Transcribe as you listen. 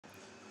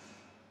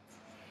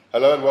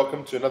Hello and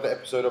welcome to another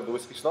episode of the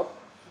Whisky Snob.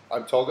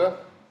 I'm Tolga.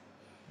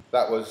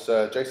 That was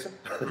Jason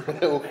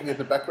walking in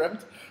the background,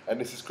 and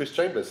this is Chris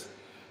Chambers.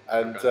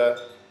 And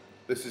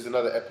this is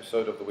another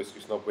episode of the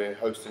Whisky Snob. We're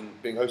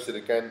being hosted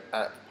again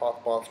at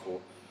Park Basketball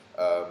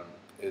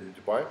in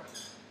Dubai.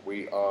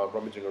 We are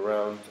rummaging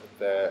around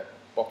their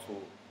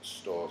bottle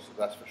stores,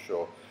 that's for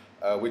sure.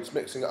 We're just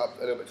mixing it up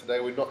a little bit today.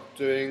 We're not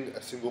doing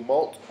a single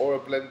malt or a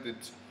blended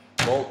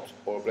malt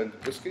or a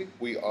blended whiskey.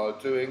 We are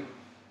doing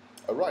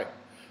a rye.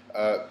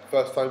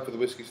 First time for the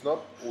Whisky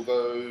Snob,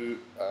 although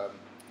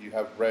you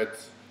have read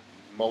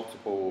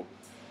multiple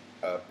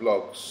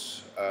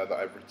blogs that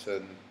I've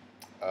written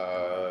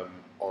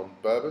on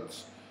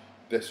bourbons.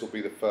 This will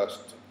be the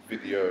first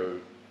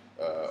video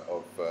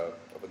of a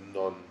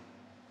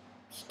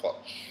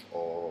non-Scotch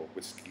or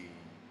whiskey,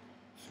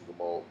 single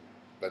malt,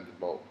 blended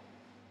malt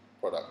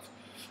product.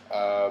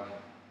 I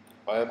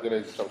am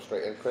going to jump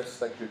straight in. Chris,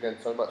 thank you again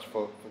so much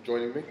for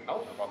joining me. Oh,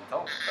 no problem at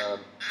all.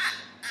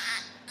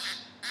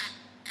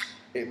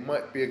 It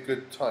might be a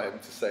good time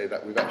to say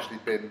that we've actually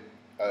been,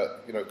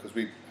 because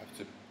we have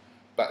to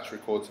batch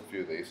record a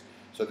few of these.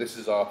 So this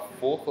is our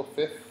fourth or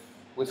fifth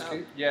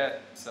whiskey. Yeah.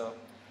 So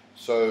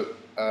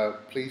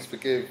please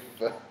forgive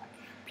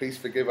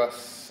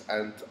us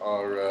and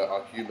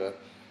our humour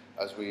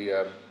as we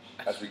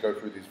go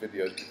through these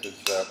videos,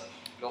 because.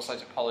 We'd also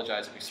like to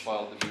apologise if we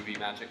spoiled the movie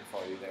magic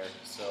for you there,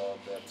 so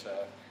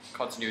that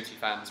continuity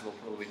fans will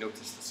probably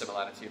notice the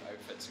similarity of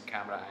outfits and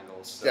camera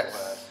angles. So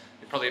yes.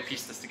 You probably have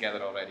pieced this together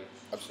already.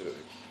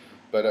 Absolutely.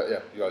 But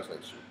yeah, you guys know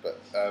it's true.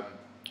 But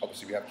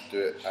obviously we have to do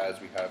it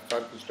as we have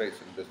time constraints,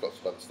 and there's lots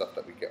of other stuff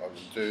that we get on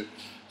and do.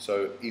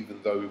 So even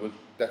though we would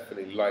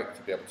definitely like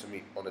to be able to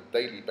meet on a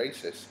daily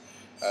basis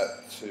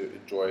to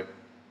enjoy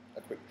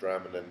a quick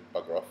dram and then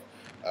bugger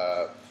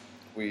off,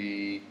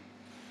 we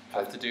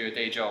have to do a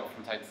day job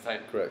from time to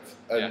time. Correct.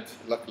 And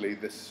luckily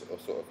this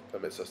sort of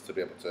permits us to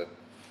be able to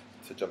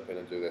jump in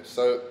and do this.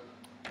 So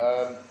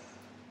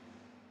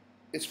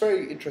it's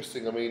very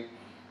interesting. I mean,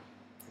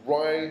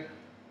 rye,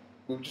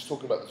 we were just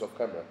talking about this off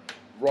camera,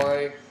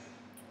 rye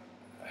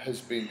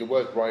the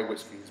word rye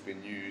whiskey has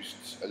been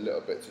used a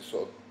little bit to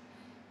sort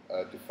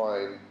of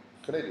define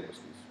Canadian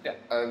whiskies. Yeah.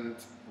 And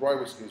rye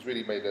whiskey has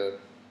really made a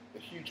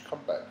huge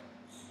comeback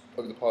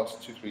over the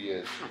past 2-3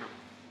 years.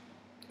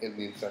 In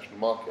the international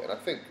market, and I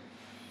think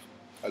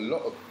a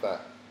lot of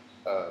that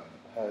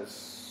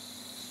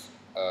has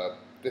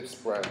this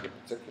brand in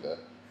particular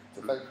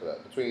to thank for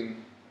that.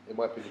 In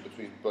my opinion,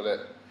 between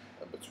Bulleit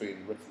and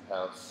between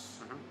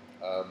Rittenhouse,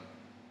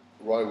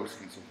 rye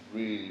whiskies have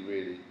really,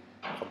 really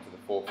come to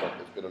the forefront.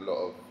 There's been a lot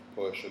of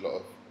push, a lot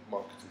of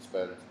marketing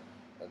spend,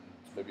 and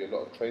maybe a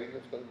lot of training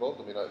that's got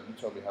involved. I mean, you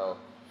tell me how.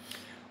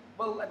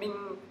 Well, I mean,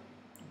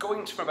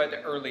 going to about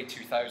the early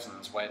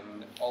 2000s,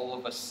 when all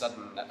of a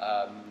sudden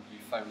you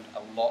found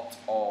a lot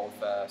of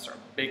sort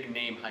of big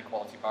name, high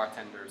quality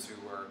bartenders who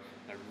were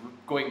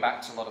going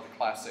back to a lot of the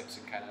classics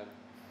and kind of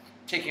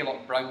taking a lot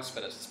of brown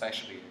spirits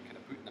especially and kind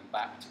of putting them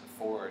back to the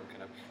fore and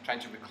kind of trying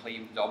to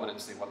reclaim the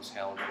dominance they once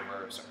held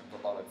over sort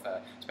of a lot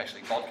of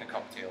especially vodka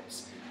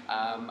cocktails.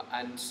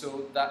 And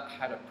so that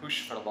had a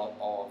push for a lot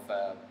of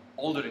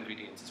older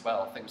ingredients as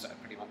well, things that have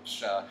pretty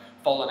much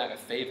fallen out of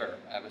favour,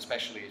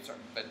 especially sort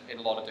of in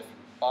a lot of different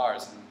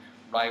bars, and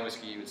rye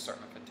whiskey was sort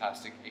of a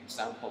fantastic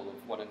example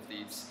of one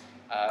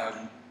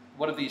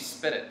of these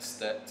spirits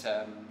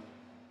that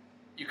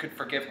you could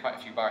forgive quite a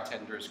few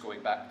bartenders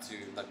going back to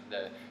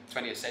the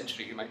 20th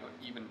century who might not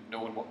even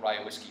known what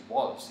rye whiskey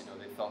was. You know,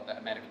 they thought that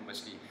American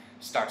whiskey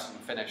started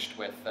and finished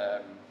with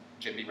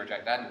Jim Beam or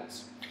Jack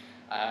Daniels.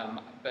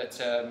 But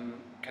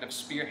kind of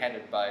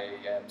spearheaded by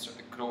sort of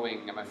the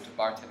growing amount of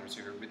bartenders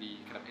who are really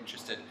kind of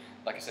interested,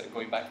 like I said, in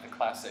going back to the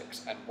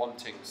classics and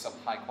wanting some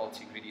high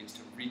quality ingredients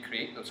to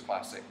recreate those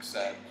classics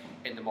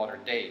in the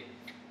modern day.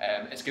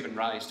 It's given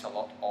rise to a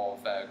lot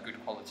of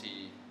good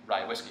quality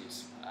rye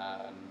whiskies,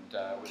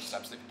 and which is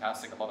absolutely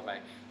fantastic. A lot of my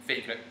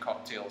favourite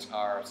cocktails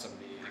are some of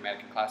the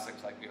American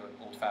classics like the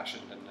Old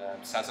Fashioned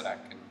and Sazerac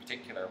in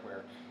particular,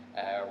 where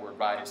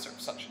rye is sort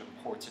of such an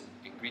important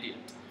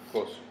ingredient. Of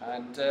course.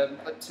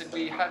 And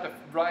we had a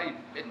rye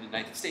in the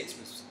United States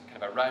was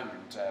kind of around.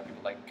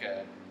 People like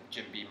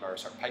Jim Beam or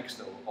sort of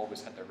Pikesville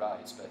always had their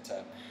ryes,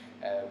 but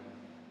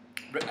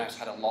Rittenhouse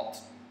had a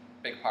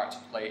big part to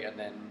play, and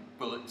then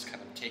Bulleit's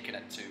kind of taken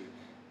it to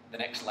the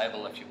next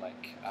level, if you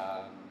like.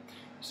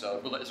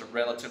 So Bulleit is a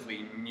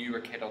relatively newer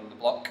kid on the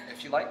block,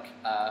 if you like.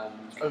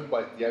 It's owned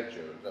by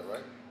Diageo, is that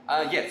right?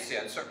 Yes,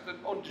 yeah, sort of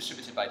owned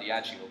distributed by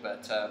Diageo,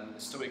 but the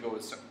story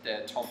goes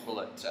Tom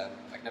Bulleit,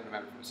 I can never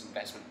remember if it was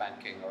investment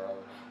banking or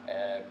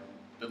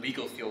the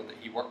legal field that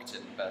he worked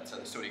in, but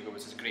the story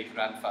goes his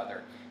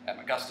great-grandfather,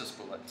 Augustus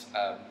Bulleit,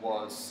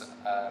 was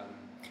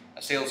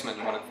a salesman,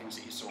 and one of the things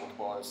that he sold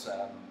was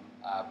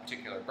a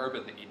particular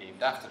bourbon that he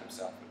named after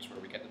himself, which is where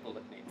we get the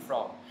Bulleit name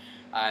from.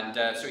 And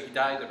so he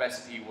died, the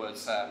recipe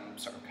was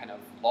sort of kind of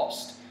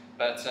lost,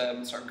 but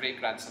sort of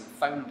great-grandson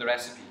found the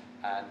recipe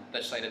and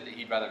decided that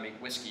he'd rather make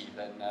whiskey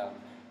than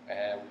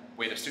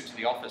wear a suit to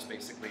the office,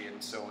 basically,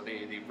 and so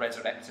they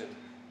resurrected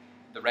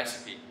the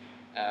recipe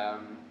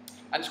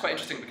And it's quite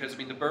interesting because I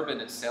mean the bourbon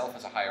itself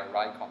has a higher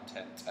rye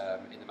content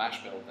in the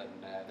mash bill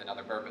than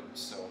other bourbons.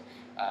 So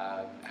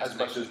as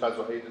much as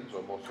Basil Hayden's,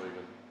 or more so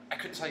even. I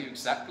couldn't tell you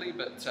exactly,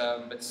 but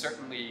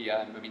certainly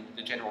I mean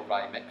the general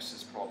rye mix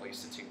is probably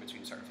sitting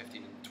between sort of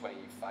 15 and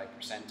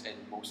 25% in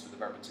most of the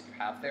bourbons that you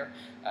have there.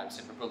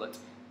 So for Bulleit,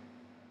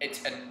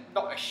 it's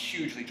not a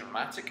hugely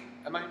dramatic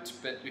amount,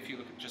 but if you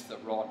look at just the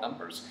raw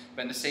numbers,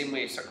 but in the same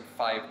way, sort of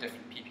 5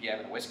 different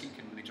ppm in a whiskey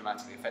can really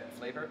dramatically affect the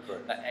flavour.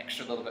 Right. That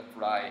extra little bit of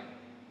rye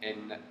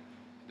in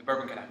the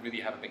bourbon can really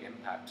have a big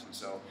impact, and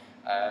so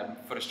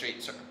for a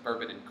straight sort of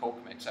bourbon and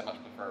Coke mix, I much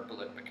prefer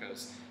Bulleit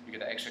because you get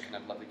that extra kind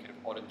of lovely kind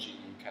of orangey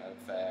kind of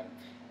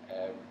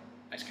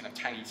nice kind of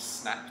tangy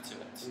snap to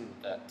it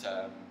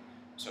that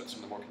sort of some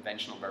of the more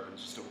conventional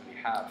bourbons just don't really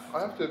have.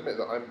 I have to admit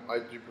that I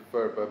do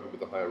prefer a bourbon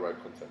with a higher rye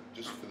content,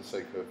 just for the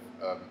sake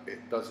of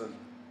it doesn't,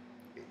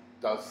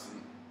 well,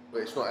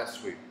 it's not as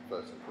sweet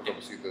because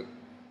obviously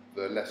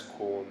the less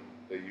corn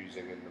they're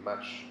using in the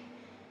mash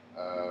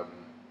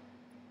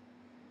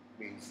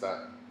means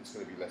that it's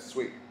going to be less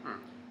sweet.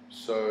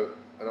 So,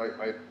 and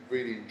I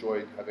really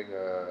enjoyed having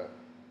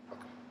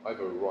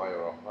either a rye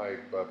or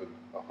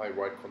a high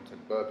rye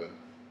content bourbon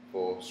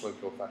for smoky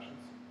old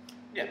fashions.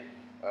 Yeah.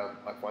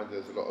 I find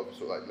there's a lot of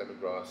sort of like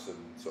lemongrass and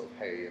sort of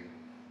hay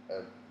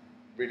and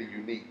really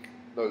unique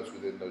notes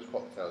within those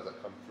cocktails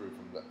that come through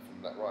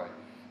from that rye.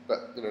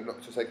 But you know,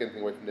 not to take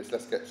anything away from this,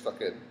 let's get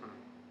stuck in.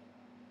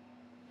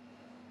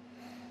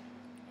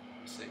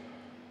 Let's see.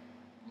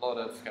 A lot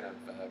of kind of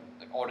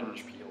like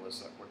orange peel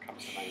is what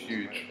comes to mind.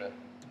 Huge.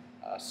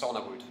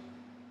 Sauna wood.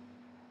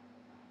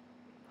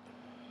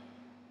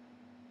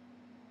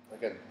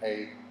 Again,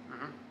 hay.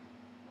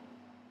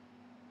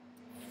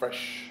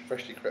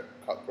 Freshly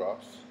cut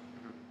grass.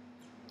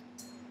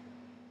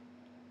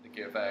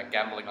 Think of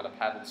gambling on a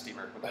paddle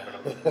steamer whenever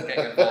I'm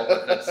getting involved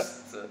with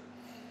this. So.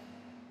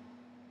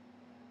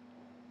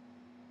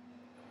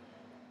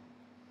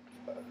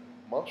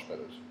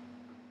 Marshmallows.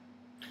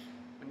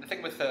 And the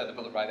thing with the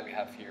Bulleit Rye that we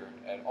have here,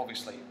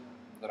 obviously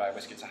the rye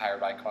whiskey is a higher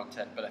rye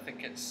content, but I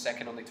think it's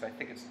second only to, I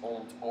think it's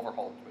Old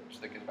Overhauled, which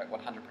I think is about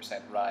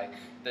 100% rye.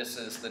 This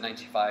is the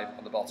 95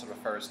 on the bottle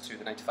refers to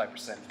the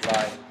 95%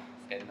 rye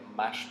in the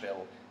mash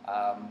bill.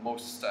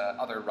 Most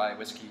other rye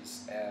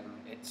whiskies,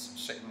 it's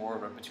sitting more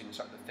between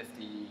sort of the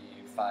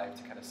 55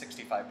 to kind of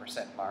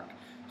 65% mark.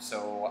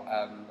 So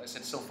like I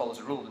said, it still follows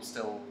a rule. It's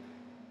still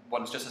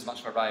one's just as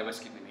much of a rye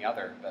whiskey than the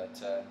other, but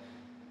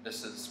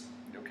this is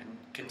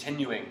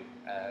continuing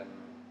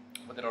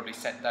what they'd already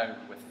set down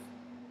with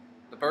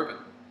the bourbon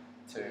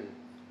to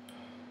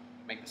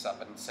make this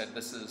up, and said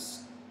this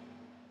is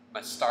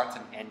my start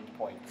and end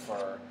point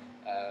for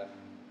a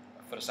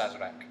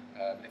Sazerac.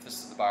 If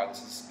this is the bar,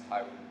 this is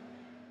how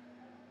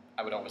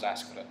I would always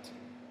ask for it.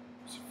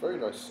 It's very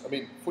nice. I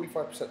mean,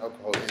 45%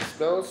 alcohol. It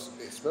smells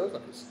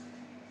like it's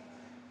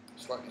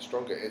slightly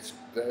stronger.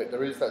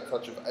 There is that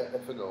touch of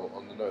ethanol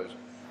on the nose,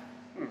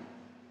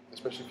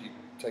 especially if you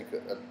take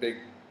a big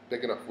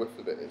enough whiff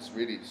of it. It's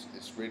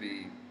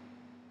really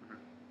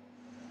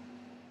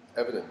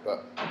evident,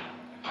 but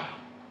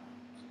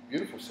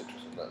beautiful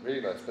citrus in that.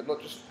 Really nice, but not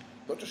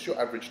just your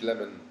average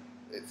lemon.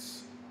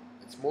 It's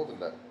more than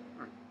that.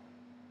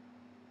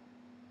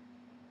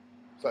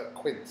 It's like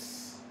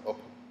quince or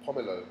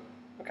pomelo.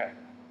 Okay.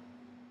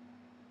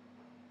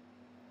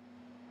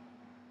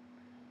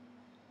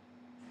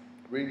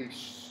 Really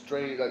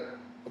strange, like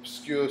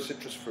obscure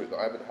citrus fruit that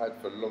I haven't had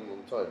for a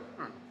long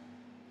time.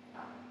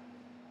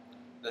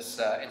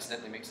 This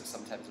incidentally makes it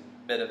sometimes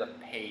a bit of a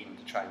pain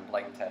to try and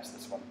blind test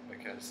this one,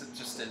 because it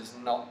just is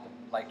not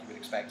like you would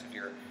expect if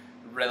you're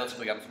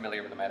relatively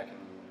unfamiliar with American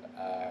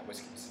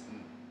whiskies.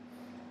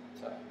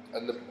 So.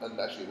 And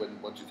actually,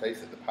 once you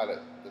taste it, the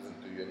palate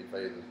doesn't do you any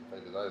favours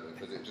either,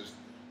 because it just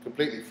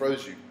completely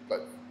throws you,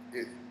 like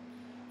it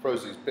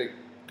throws these big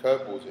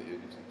curveballs at you.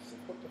 And you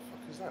think, what the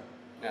fuck is that?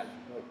 Yeah.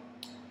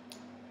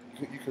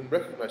 Like, you can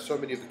recognise so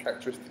many of the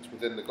characteristics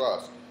within the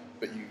glass,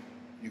 but you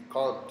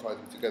can't tie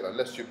them together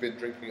unless you've been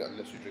drinking it.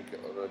 Unless you drink it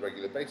on a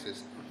regular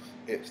basis,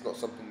 it's not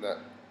something that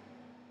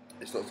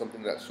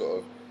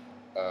sort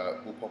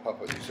of will pop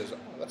up and you says,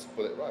 "Oh, that's a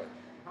Bulleit Rye."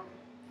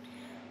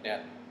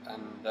 Yeah,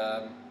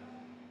 and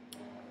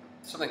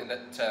something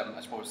that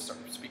I suppose sort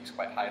of speaks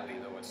quite highly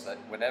though is that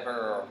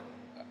whenever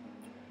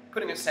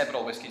putting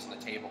several whiskies on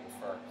the table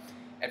for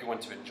everyone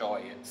to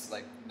enjoy, it's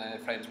like the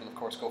friends will of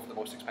course go for the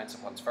most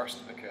expensive ones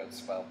first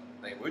because, well,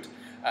 they would.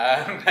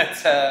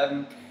 But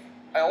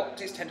I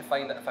always tend to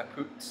find that if I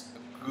put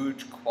a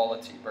good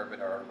quality bourbon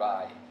or a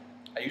rye,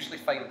 I usually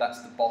find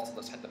that's the bottle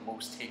that's had the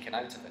most taken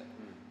out of it.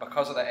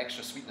 Because of that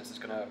extra sweetness, it's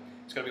gonna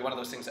be one of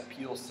those things that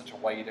appeals to such a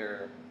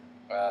wider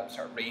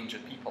sort of range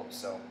of people.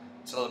 So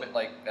it's a little bit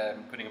like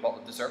putting a bottle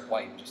of dessert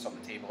wine just on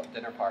the table at a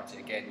dinner party.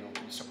 Again,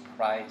 you'll be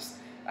surprised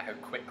at how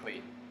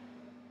quickly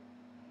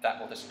that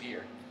will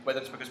disappear. Whether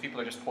it's because people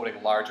are just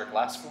pouring larger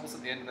glassfuls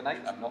at the end of the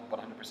night, I'm not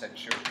 100%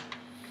 sure.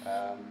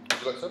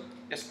 Would you like some?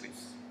 Yes,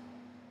 please.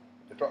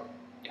 The drop.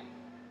 Yeah.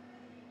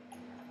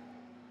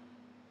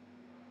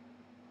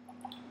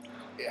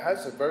 It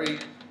has a very...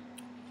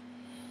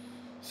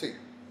 See,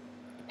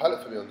 the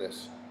palate for me on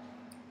this,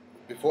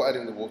 before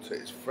adding the water,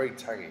 it's very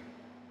tangy.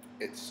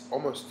 It's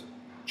almost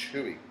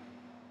chewy,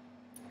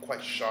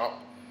 quite sharp,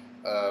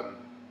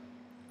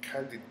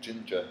 candied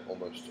ginger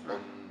almost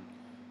on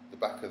the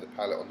back of the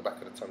palate, on the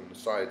back of the tongue, on the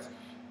sides.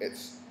 It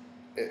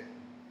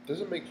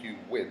doesn't make you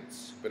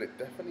wince, but it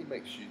definitely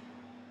makes you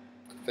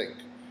think.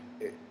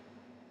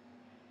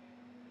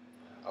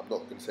 I'm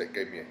not going to say it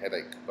gave me a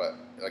headache, but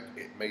like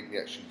it made me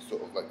actually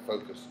sort of like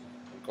focus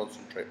and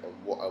concentrate on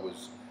what I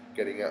was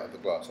getting out of the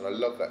glass, and I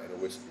love that in a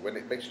whiskey when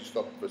it makes you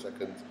stop for a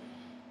second and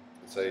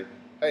say,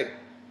 "Hey,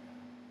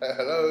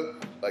 hello,"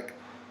 like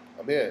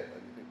I'm here,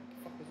 and you think, "What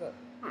the fuck was that?"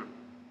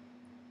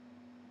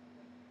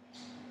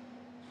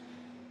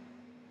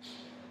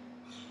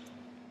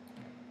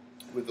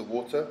 With the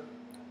water,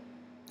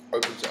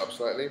 opens it up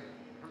slightly.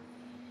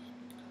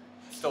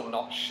 Still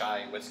not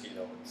shy whiskey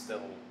though. It's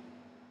still.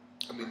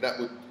 I mean, that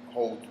would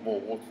hold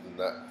more water than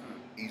that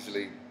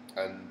easily,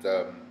 and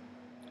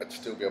I'd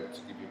still be able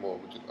to give you more.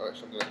 Which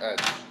actually I'm going to add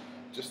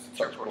just a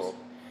touch more.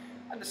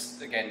 And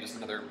this again, just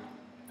another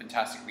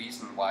fantastic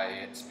reason why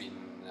it's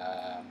been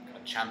kind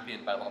of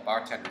championed by a lot of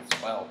bartenders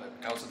as well. But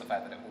because of the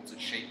fact that it holds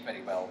its shape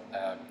very well,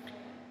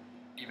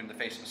 even in the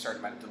face of a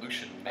certain amount of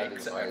dilution,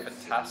 makes it a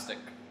fantastic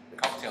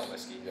cocktail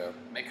whiskey. Yeah.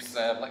 Makes,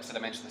 like I said, I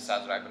mentioned the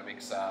Sazerac, but it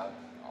makes a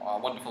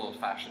wonderful old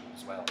fashioned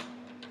as well.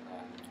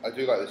 I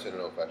do like this in an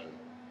old fashioned.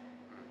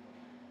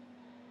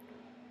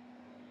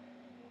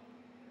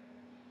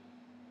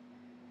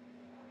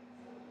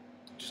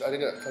 Just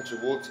adding a touch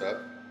of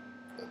water,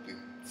 the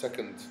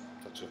second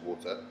touch of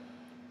water,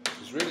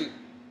 is really,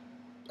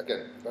 again,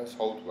 it does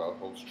hold well,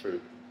 holds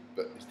true,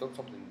 but it's done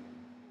something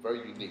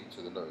very unique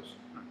to the nose.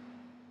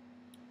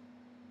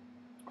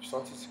 I've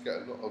started to get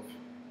a lot of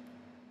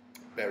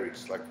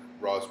berries, like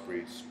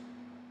raspberries,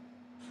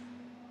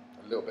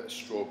 a little bit of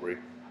strawberry,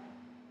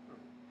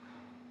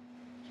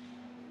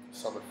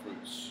 summer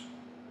fruits.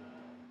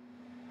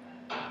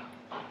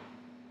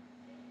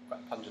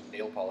 Quite pungent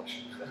nail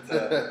polish.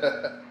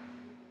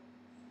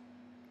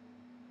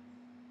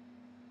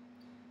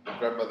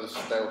 Grandmother's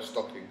stale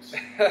stockings.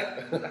 I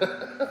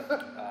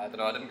don't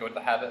know, I didn't go into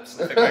the habit of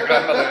sniffing my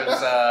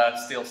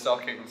grandmother's steel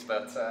stockings,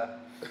 but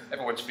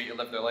everyone's free to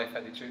live their life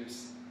how they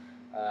choose.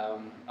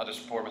 I'll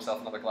just pour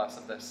myself another glass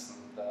of this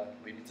and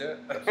leave you to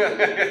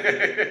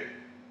it.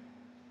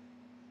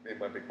 In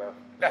my big mouth.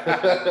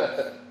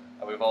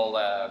 And we've all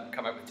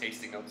come out with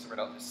tasting notes that we're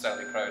not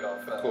necessarily proud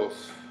of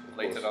course.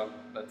 later on,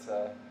 but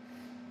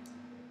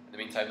in the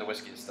meantime the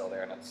whiskey is still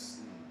there and it's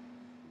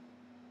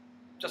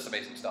just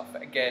amazing stuff.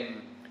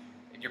 Again,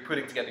 if you're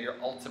putting together your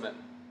ultimate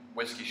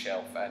whiskey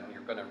shelf and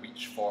you're going to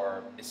reach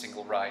for a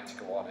single rye to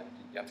go on it,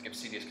 you have to give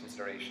serious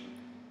consideration,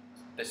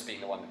 this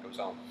being the one that goes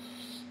on.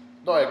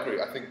 No, I agree.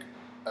 I think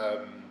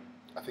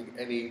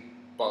any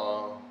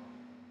bar,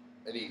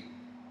 any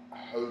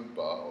home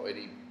bar, or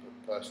any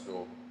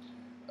personal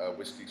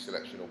whiskey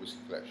selection or whiskey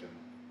collection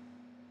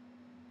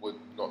would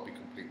not be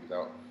complete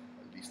without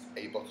at least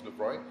a bottle of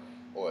rye,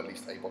 or at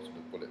least a bottle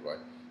of Bulleit Rye.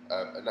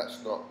 And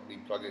that's not me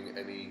plugging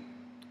any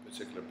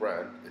particular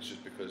brand. It's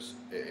just because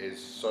it is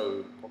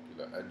so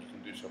popular and you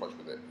can do so much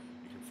with it.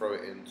 You can throw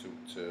it into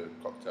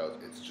cocktails.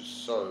 It's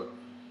just so.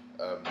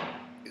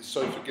 It's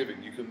so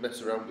forgiving. You can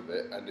mess around with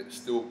it, and it's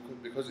still,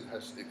 because it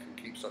can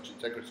keep such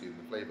integrity in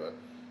the flavour.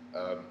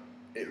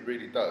 It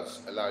really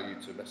does allow you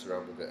to mess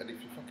around with it. And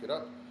if you fuck it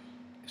up,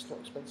 it's not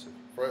expensive.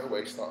 Throw it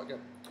away, start again.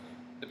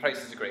 The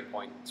price is a great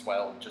point as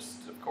well.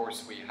 Just of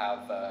course we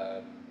have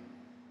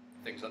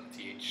things like the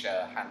TH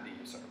Handy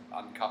sort of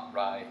uncut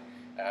rye,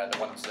 the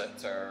ones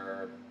that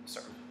are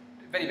sort of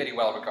very, very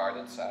well regarded,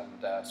 and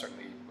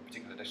certainly a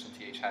particular edition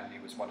TH Handy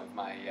was one of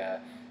my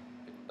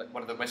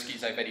one of the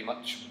whiskies I very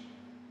much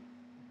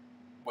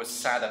was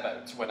sad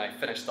about when I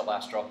finished the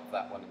last drop of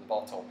that one in the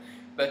bottle.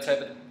 But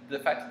the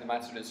fact of the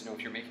matter is,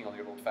 if you're making all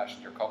your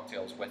old-fashioned, your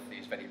cocktails with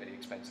these very, very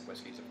expensive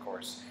whiskies, of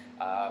course,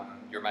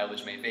 your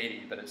mileage may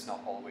vary, but it's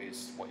not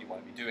always what you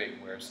want to be doing.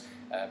 Whereas,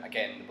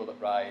 again, the Bulleit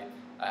Rye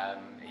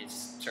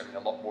is certainly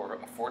a lot more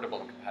affordable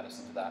in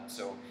comparison to that.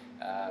 So,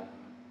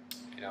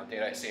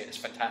 dare I say it, it's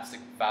fantastic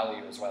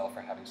value as well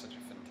for having such a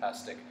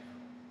fantastic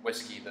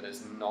whiskey that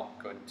is not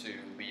going to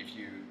leave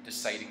you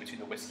deciding between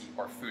the whiskey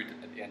or food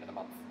at the end of the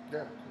month.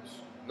 Yeah, of course.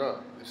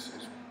 No, it's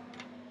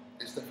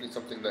definitely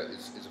something that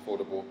is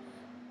affordable.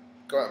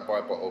 Go out and buy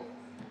a bottle,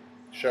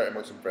 share it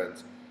among some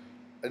friends,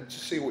 and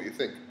just see what you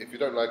think. If you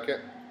don't like it,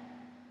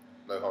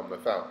 no harm, no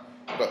foul.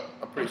 But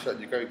I'm pretty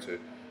certain you're going to.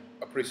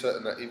 I'm pretty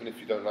certain that even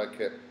if you don't like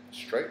it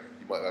straight,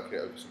 you might like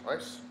it over some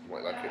ice, you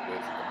might like it with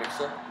a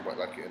mixer, you might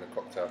like it in a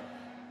cocktail.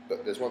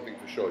 But there's one thing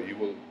for sure, you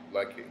will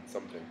like it in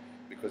something,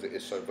 because it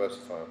is so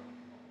versatile.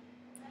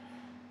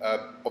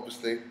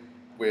 Obviously,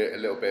 we're a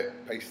little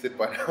bit pasted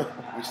by now.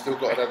 We've still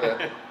got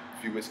another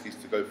few whiskies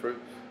to go through.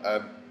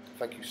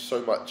 Thank you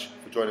so much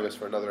for joining us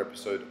for another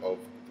episode of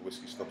the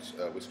Whiskey Snob's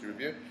Whiskey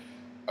Review.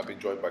 I've been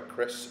joined by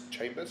Chris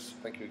Chambers.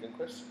 Thank you again,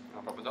 Chris.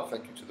 No problem at all.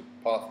 Thank you to the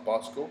Path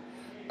Bar School.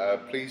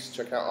 Please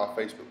check out our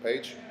Facebook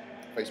page,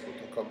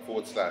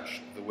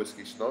 facebook.com/The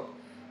Whiskey Snob.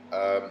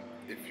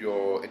 If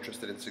you're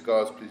interested in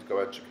cigars, please go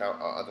and check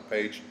out our other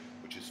page,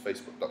 which is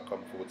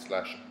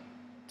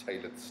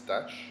facebook.com/tailored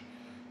stash.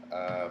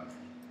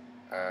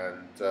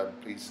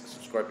 Please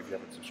subscribe if you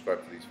haven't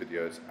subscribed to these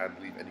videos, and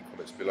leave any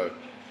comments below.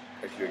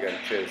 Thank you again.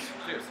 Cheers.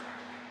 Cheers.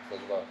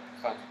 Bye.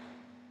 Fine.